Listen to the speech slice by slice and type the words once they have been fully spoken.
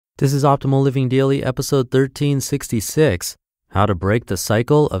This is Optimal Living Daily, episode 1366, How to Break the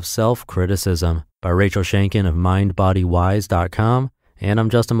Cycle of Self-Criticism by Rachel Shanken of MindBodyWise.com, and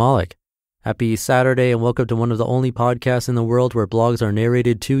I'm Justin Malik. Happy Saturday and welcome to one of the only podcasts in the world where blogs are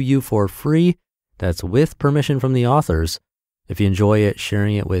narrated to you for free. That's with permission from the authors. If you enjoy it,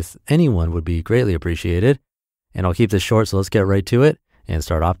 sharing it with anyone would be greatly appreciated. And I'll keep this short, so let's get right to it and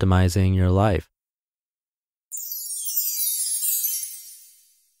start optimizing your life.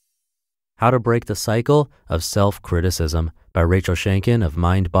 How to Break the Cycle of Self-Criticism by Rachel Shanken of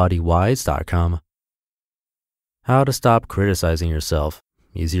MindBodyWise.com. How to stop criticizing yourself.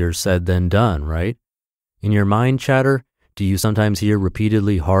 Easier said than done, right? In your mind chatter, do you sometimes hear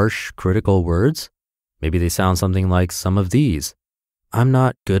repeatedly harsh, critical words? Maybe they sound something like some of these. I'm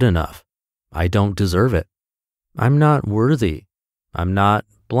not good enough. I don't deserve it. I'm not worthy. I'm not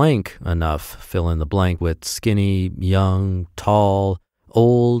blank enough. Fill in the blank with skinny, young, tall,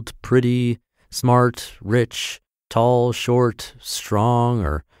 old, pretty, smart, rich, tall, short, strong,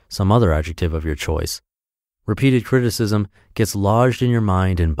 or some other adjective of your choice. Repeated criticism gets lodged in your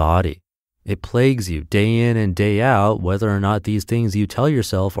mind and body. It plagues you day in and day out whether or not these things you tell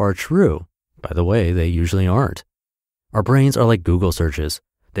yourself are true. By the way, they usually aren't. Our brains are like Google searches.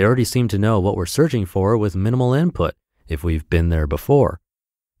 They already seem to know what we're searching for with minimal input if we've been there before.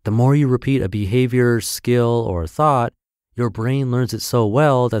 The more you repeat a behavior, skill, or thought, your brain learns it so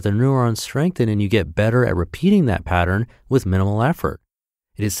well that the neurons strengthen and you get better at repeating that pattern with minimal effort.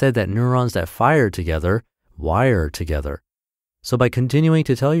 It is said that neurons that fire together wire together. So by continuing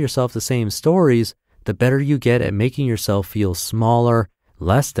to tell yourself the same stories, the better you get at making yourself feel smaller,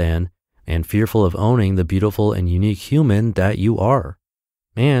 less than, and fearful of owning the beautiful and unique human that you are.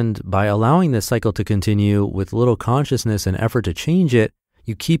 And by allowing this cycle to continue with little consciousness and effort to change it,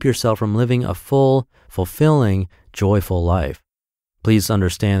 you keep yourself from living a full, fulfilling, joyful life. Please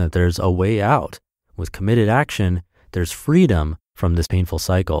understand that there's a way out. With committed action, there's freedom from this painful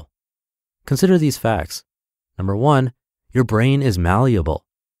cycle. Consider these facts. Number one, your brain is malleable.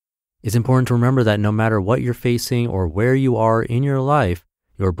 It's important to remember that no matter what you're facing or where you are in your life,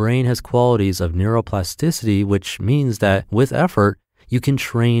 your brain has qualities of neuroplasticity, which means that with effort, you can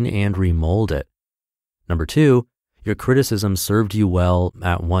train and remold it. Number two, your criticism served you well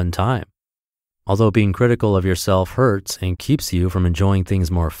at one time. Although being critical of yourself hurts and keeps you from enjoying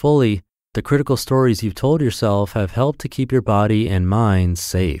things more fully, the critical stories you've told yourself have helped to keep your body and mind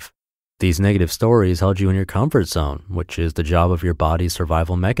safe. These negative stories held you in your comfort zone, which is the job of your body's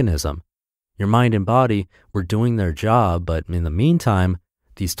survival mechanism. Your mind and body were doing their job, but in the meantime,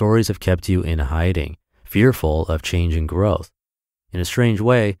 these stories have kept you in hiding, fearful of change and growth. In a strange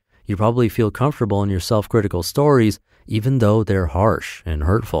way, you probably feel comfortable in your self-critical stories, even though they're harsh and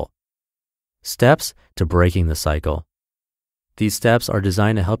hurtful. Steps to breaking the cycle. These steps are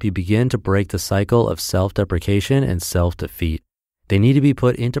designed to help you begin to break the cycle of self-deprecation and self-defeat. They need to be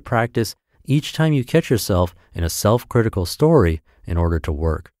put into practice each time you catch yourself in a self-critical story in order to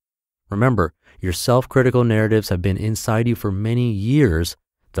work. Remember, your self-critical narratives have been inside you for many years,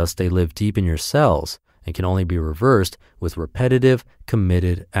 thus they live deep in your cells and can only be reversed with repetitive,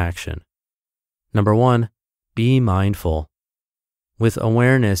 committed action. Number one, be mindful. With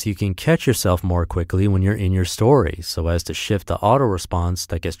awareness, you can catch yourself more quickly when you're in your story so as to shift the auto response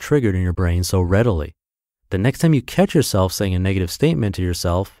that gets triggered in your brain so readily. The next time you catch yourself saying a negative statement to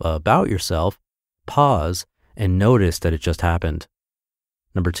yourself about yourself, pause and notice that it just happened.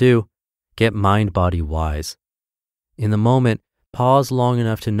 Number two, get MindBodyWise. In the moment, pause long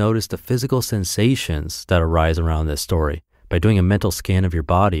enough to notice the physical sensations that arise around this story by doing a mental scan of your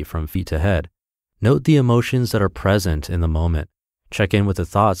body from feet to head. Note the emotions that are present in the moment. Check in with the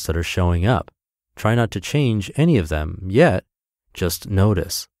thoughts that are showing up. Try not to change any of them yet, just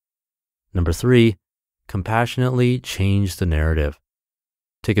notice. Number three, compassionately change the narrative.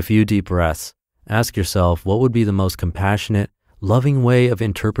 Take a few deep breaths. Ask yourself what would be the most compassionate, loving way of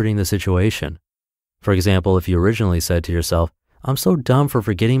interpreting the situation. For example, if you originally said to yourself, I'm so dumb for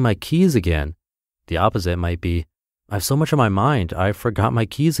forgetting my keys again. The opposite might be, I have so much on my mind, I forgot my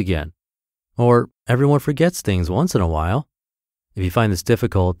keys again. Or, everyone forgets things once in a while. If you find this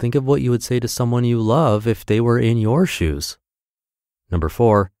difficult, think of what you would say to someone you love if they were in your shoes. Number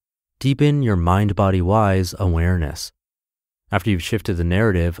four, deepen your MindBodyWise awareness. After you've shifted the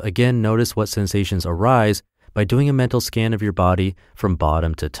narrative, again notice what sensations arise by doing a mental scan of your body from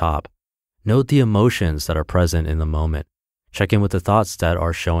bottom to top. Note the emotions that are present in the moment. Check in with the thoughts that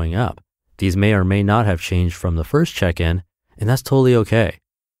are showing up. These may or may not have changed from the first check-in, and that's totally okay.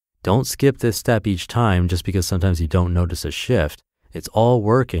 Don't skip this step each time just because sometimes you don't notice a shift. It's all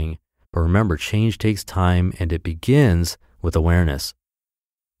working, but remember, change takes time and it begins with awareness.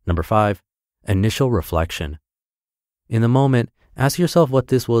 Number 5, initial reflection. In the moment, ask yourself what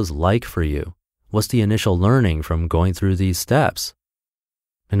this was like for you. What's the initial learning from going through these steps?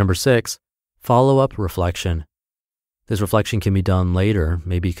 And number 6, follow-up reflection. This reflection can be done later.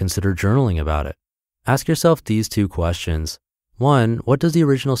 Maybe consider journaling about it. Ask yourself these 2 questions. 1, what does the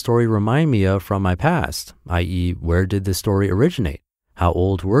original story remind me of from my past? I.e., where did this story originate? How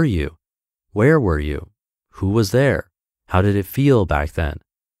old were you? Where were you? Who was there? How did it feel back then?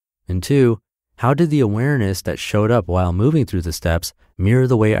 And 2, how did the awareness that showed up while moving through the steps mirror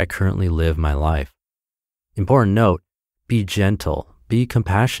the way I currently live my life? Important note, be gentle, be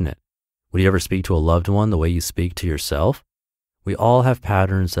compassionate. Would you ever speak to a loved one the way you speak to yourself? We all have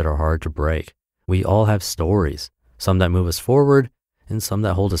patterns that are hard to break. We all have stories, some that move us forward and some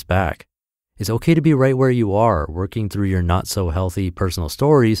that hold us back. It's okay to be right where you are, working through your not so healthy personal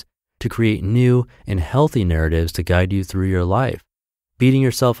stories to create new and healthy narratives to guide you through your life. Beating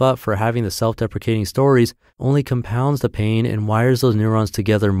yourself up for having the self-deprecating stories only compounds the pain and wires those neurons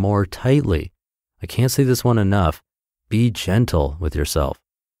together more tightly. I can't say this one enough. Be gentle with yourself.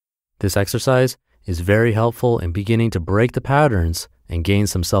 This exercise is very helpful in beginning to break the patterns and gain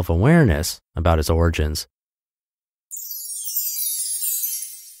some self-awareness about its origins.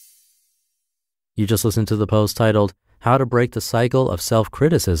 You just listened to the post titled, How to Break the Cycle of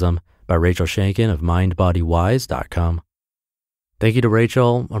Self-Criticism by Rachel Shanken of MindBodyWise.com. Thank you to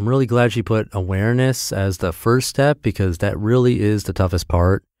Rachel. I'm really glad she put awareness as the first step because that really is the toughest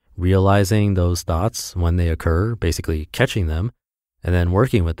part, realizing those thoughts when they occur, basically catching them, and then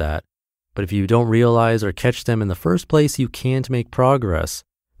working with that. But if you don't realize or catch them in the first place, you can't make progress.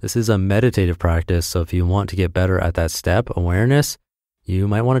 This is a meditative practice, so if you want to get better at that step, awareness, you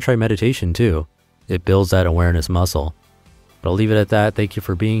might want to try meditation too. It builds that awareness muscle. But I'll leave it at that. Thank you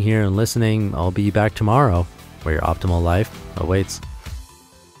for being here and listening. I'll be back tomorrow, where your optimal life awaits.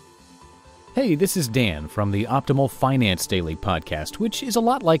 Hey, this is Dan from the Optimal Finance Daily podcast, which is a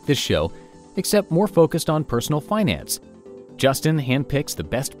lot like this show, except more focused on personal finance. Justin handpicks the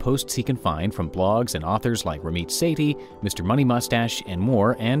best posts he can find from blogs and authors like Ramit Sethi, Mr. Money Mustache, and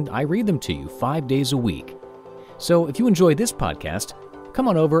more, and I read them to you 5 days a week. So if you enjoy this podcast, come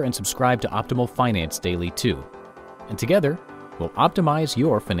on over and subscribe to Optimal Finance Daily too. And together, we'll optimize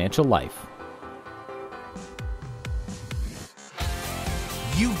your financial life.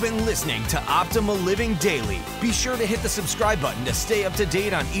 You've been listening to Optimal Living Daily. Be sure to hit the subscribe button to stay up to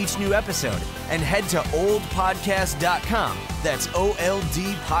date on each new episode and head to oldpodcast.com. That's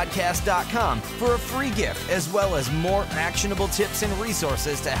OLDpodcast.com for a free gift as well as more actionable tips and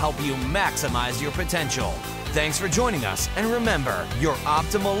resources to help you maximize your potential. Thanks for joining us, and remember, your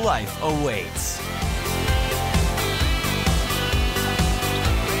optimal life awaits.